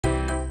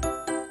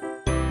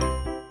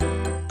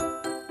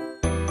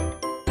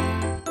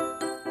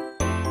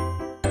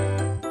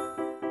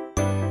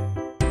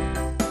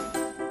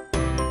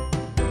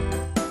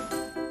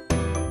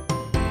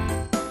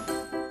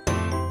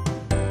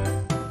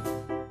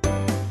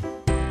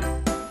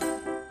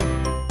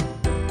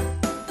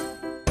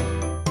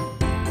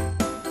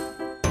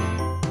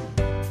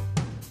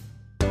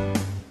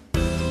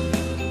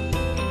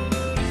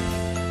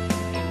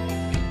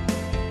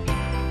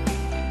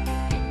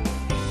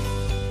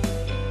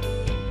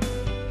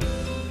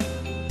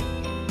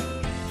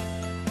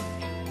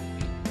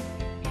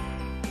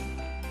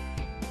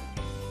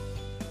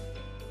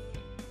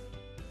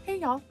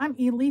y'all, I'm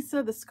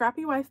Elisa, the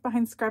Scrappy Wife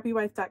behind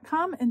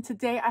ScrappyWife.com, and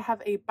today I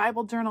have a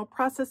Bible journal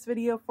process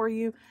video for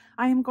you.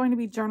 I am going to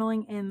be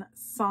journaling in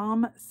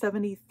Psalm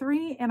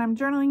 73, and I'm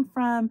journaling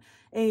from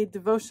a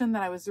devotion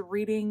that I was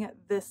reading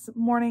this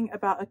morning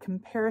about a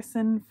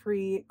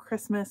comparison-free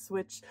Christmas,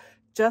 which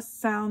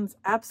just sounds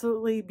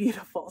absolutely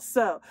beautiful.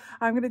 So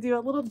I'm going to do a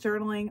little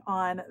journaling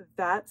on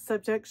that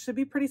subject. Should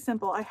be pretty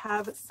simple. I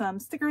have some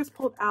stickers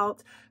pulled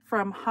out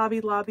from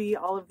Hobby Lobby,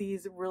 all of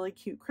these really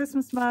cute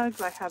Christmas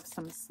mugs. I have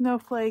some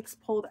snowflakes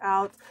pulled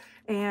out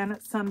and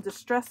some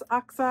distress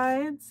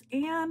oxides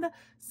and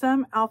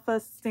some alpha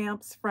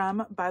stamps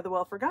from By the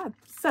Well for God.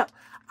 So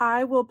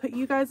I will put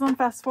you guys on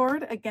fast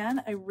forward.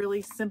 Again, a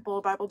really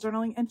simple Bible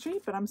journaling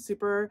entry, but I'm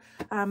super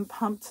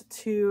pumped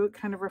to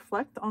kind of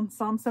reflect on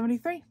Psalm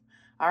 73.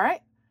 All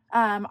right,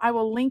 I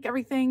will link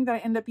everything that I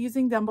end up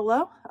using down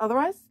below.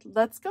 Otherwise,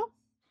 let's go.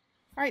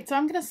 All right, so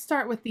I'm going to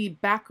start with the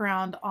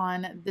background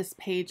on this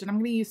page, and I'm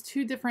going to use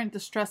two different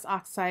Distress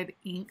Oxide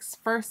inks.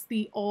 First,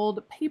 the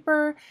old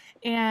paper,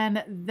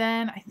 and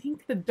then I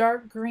think the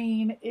dark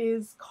green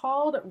is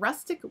called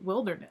Rustic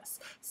Wilderness.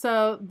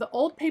 So the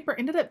old paper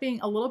ended up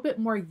being a little bit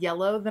more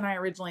yellow than I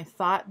originally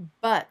thought,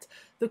 but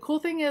the cool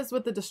thing is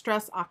with the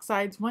Distress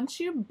Oxides, once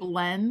you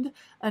blend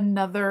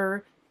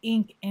another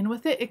ink in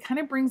with it, it kind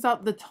of brings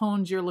out the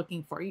tones you're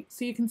looking for.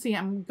 So you can see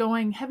I'm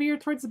going heavier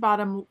towards the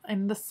bottom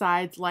and the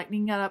sides,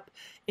 lightening it up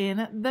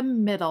in the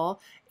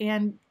middle,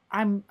 and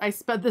I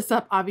sped this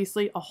up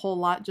obviously a whole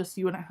lot just so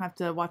you wouldn't have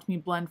to watch me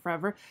blend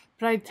forever,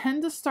 but I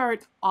tend to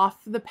start off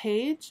the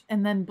page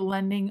and then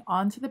blending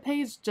onto the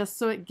page just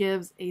so it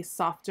gives a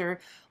softer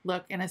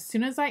look. And as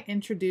soon as I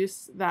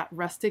introduced that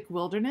Rustic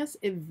Wilderness,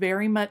 it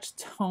very much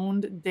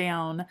toned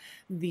down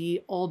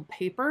the old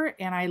paper,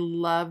 and I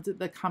loved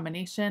the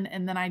combination.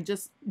 And then I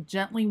just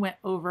gently went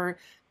over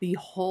the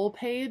whole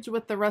page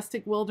with the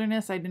Rustic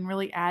Wilderness. I didn't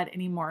really add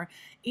any more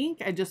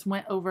ink. I just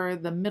went over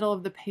the middle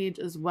of the page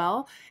as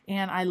well,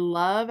 and I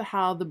love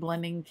how the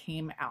blending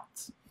came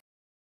out.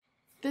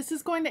 This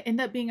is going to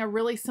end up being a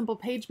really simple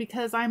page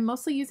because I'm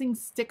mostly using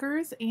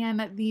stickers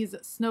and these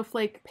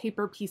snowflake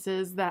paper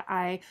pieces that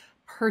I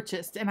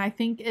purchased, and I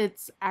think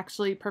it's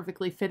actually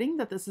perfectly fitting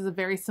that this is a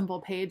very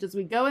simple page as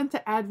we go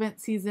into Advent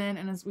season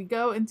and as we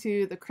go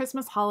into the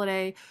Christmas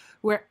holiday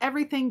where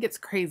everything gets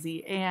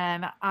crazy.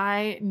 And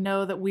I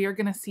know that we are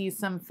going to see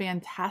some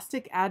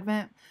fantastic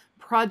Advent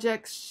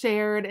projects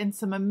shared and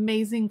some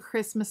amazing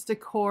Christmas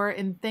decor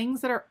and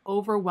things that are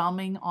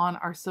overwhelming on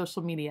our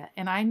social media.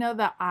 And I know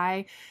that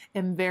I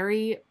am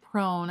very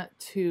prone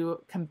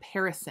to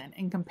comparison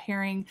and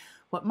comparing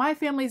what my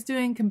family's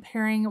doing,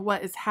 comparing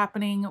what is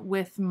happening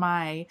with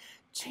my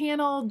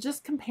channel,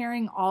 just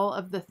comparing all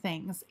of the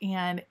things.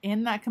 And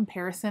in that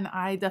comparison,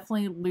 I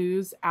definitely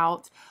lose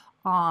out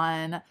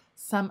on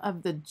some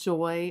of the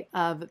joy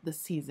of the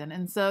season.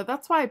 And so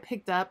that's why I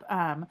picked up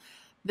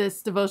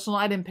this devotional.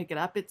 I didn't pick it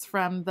up. It's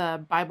from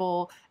the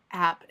Bible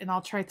app, and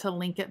I'll try to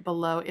link it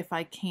below if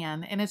I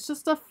can. And it's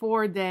just a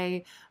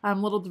 4-day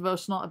little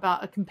devotional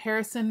about a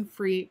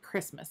comparison-free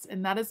Christmas.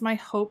 And that is my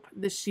hope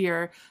this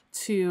year,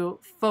 to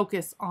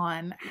focus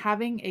on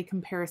having a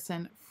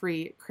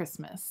comparison-free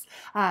Christmas.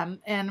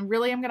 And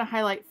really, I'm going to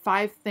highlight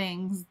 5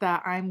 things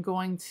that I'm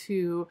going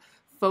to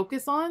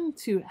focus on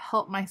to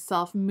help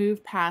myself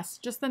move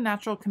past just the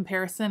natural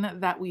comparison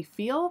that we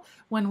feel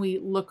when we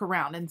look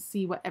around and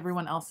see what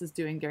everyone else is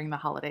doing during the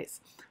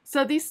holidays.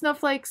 So these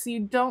snowflakes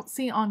you don't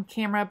see on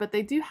camera, but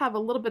they do have a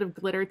little bit of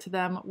glitter to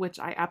them, which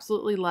I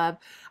absolutely love.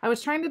 I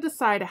was trying to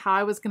decide how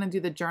I was going to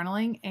do the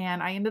journaling,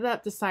 and I ended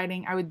up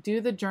deciding I would do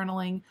the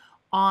journaling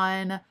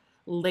on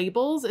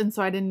labels, and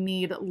so I didn't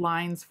need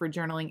lines for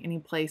journaling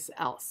anyplace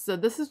else. So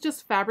this is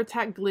just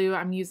Fabri-Tac glue.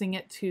 I'm using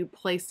it to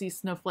place these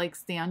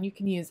snowflakes down. You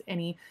can use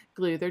any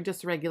glue. They're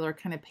just regular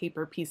kind of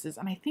paper pieces.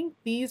 And I think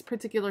these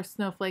particular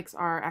snowflakes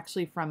are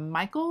actually from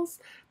Michael's.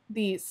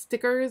 The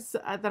stickers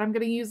that I'm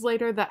going to use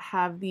later that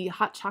have the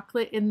hot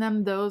chocolate in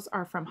them, those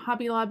are from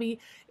Hobby Lobby,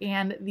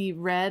 and the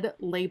red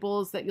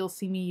labels that you'll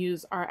see me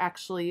use are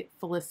actually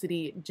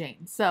Felicity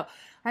Jane. So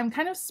I'm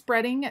kind of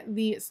spreading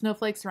the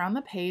snowflakes around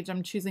the page.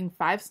 I'm choosing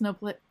 5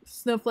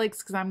 snowflakes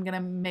because I'm going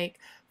to make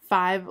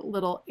 5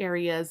 little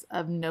areas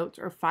of note,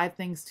 or 5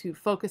 things to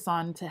focus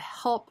on to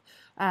help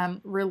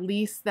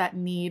release that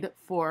need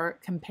for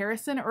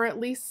comparison, or at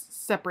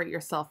least separate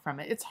yourself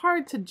from it. It's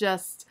hard to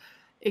just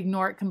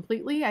ignore it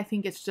completely. I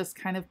think it's just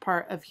kind of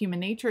part of human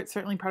nature. It's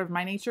certainly part of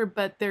my nature,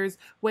 but there's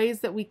ways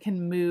that we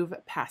can move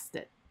past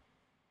it.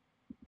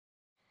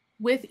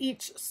 With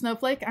each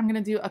snowflake, I'm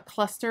going to do a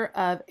cluster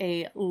of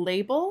a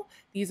label.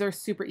 These are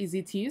super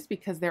easy to use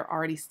because they're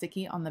already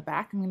sticky on the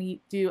back. I'm going to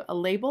do a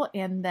label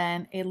and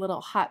then a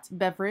little hot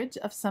beverage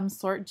of some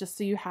sort, just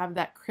so you have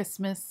that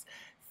Christmas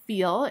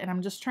feel, and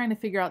I'm just trying to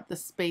figure out the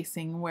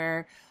spacing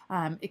where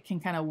it can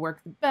kind of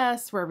work the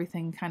best, where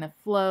everything kind of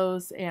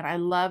flows. And I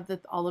love that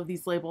all of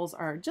these labels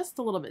are just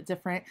a little bit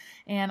different,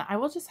 and I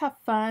will just have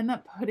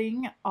fun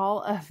putting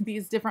all of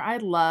these different, I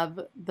love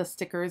the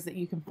stickers that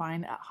you can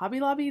find at Hobby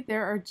Lobby.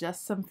 There are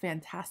just some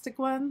fantastic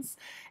ones,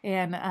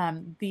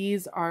 and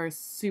these are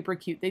super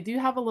cute. They do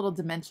have a little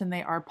dimension,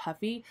 they are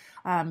puffy,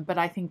 but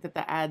I think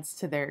that adds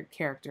to their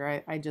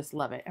character. I just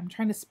love it. I'm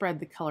trying to spread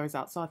the colors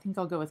out, so I think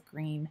I'll go with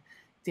green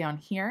down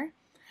here.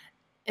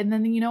 And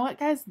then you know what,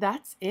 guys,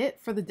 that's it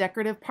for the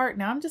decorative part.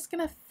 Now I'm just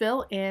gonna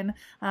fill in,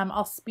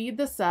 I'll speed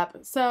this up.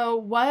 So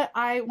what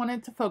I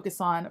wanted to focus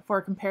on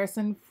for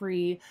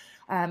comparison-free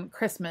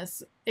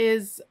Christmas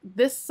is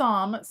this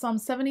psalm. Psalm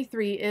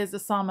 73 is a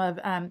psalm of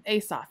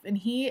Asaph, and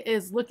he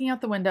is looking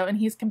out the window and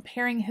he's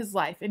comparing his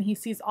life, and he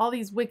sees all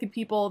these wicked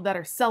people that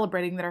are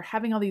celebrating, that are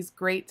having all these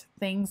great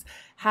things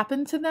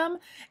happen to them,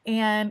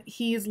 and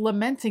he's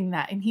lamenting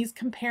that, and he's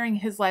comparing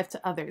his life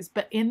to others.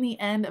 But in the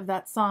end of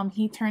that psalm,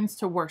 he turns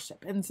to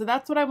worship. And so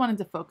that's what I wanted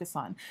to focus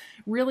on,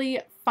 really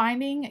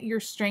finding your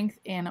strength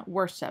in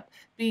worship,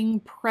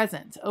 being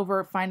present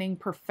over finding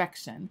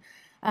perfection.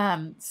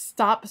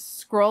 Stop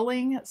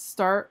scrolling,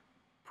 start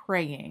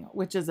praying,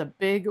 which is a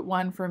big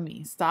one for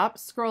me. Stop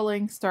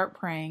scrolling, start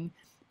praying.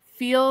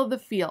 Feel the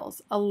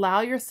feels.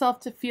 Allow yourself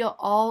to feel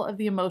all of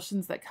the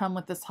emotions that come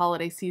with this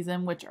holiday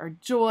season, which are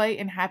joy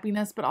and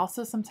happiness, but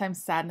also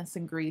sometimes sadness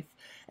and grief.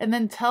 And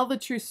then tell the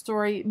true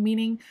story,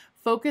 meaning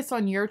focus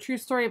on your true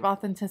story of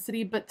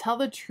authenticity, but tell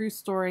the true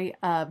story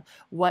of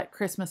what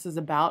Christmas is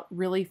about,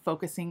 really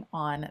focusing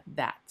on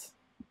that.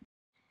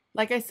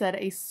 Like I said,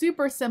 a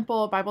super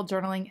simple Bible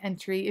journaling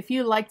entry. If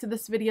you liked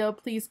this video,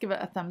 please give it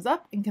a thumbs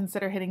up and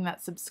consider hitting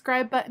that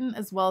subscribe button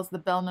as well as the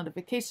bell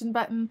notification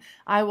button.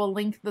 I will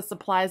link the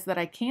supplies that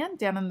I can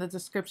down in the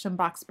description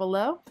box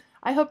below.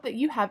 I hope that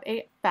you have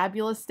a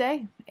fabulous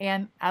day,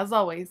 and as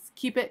always,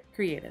 keep it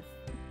creative.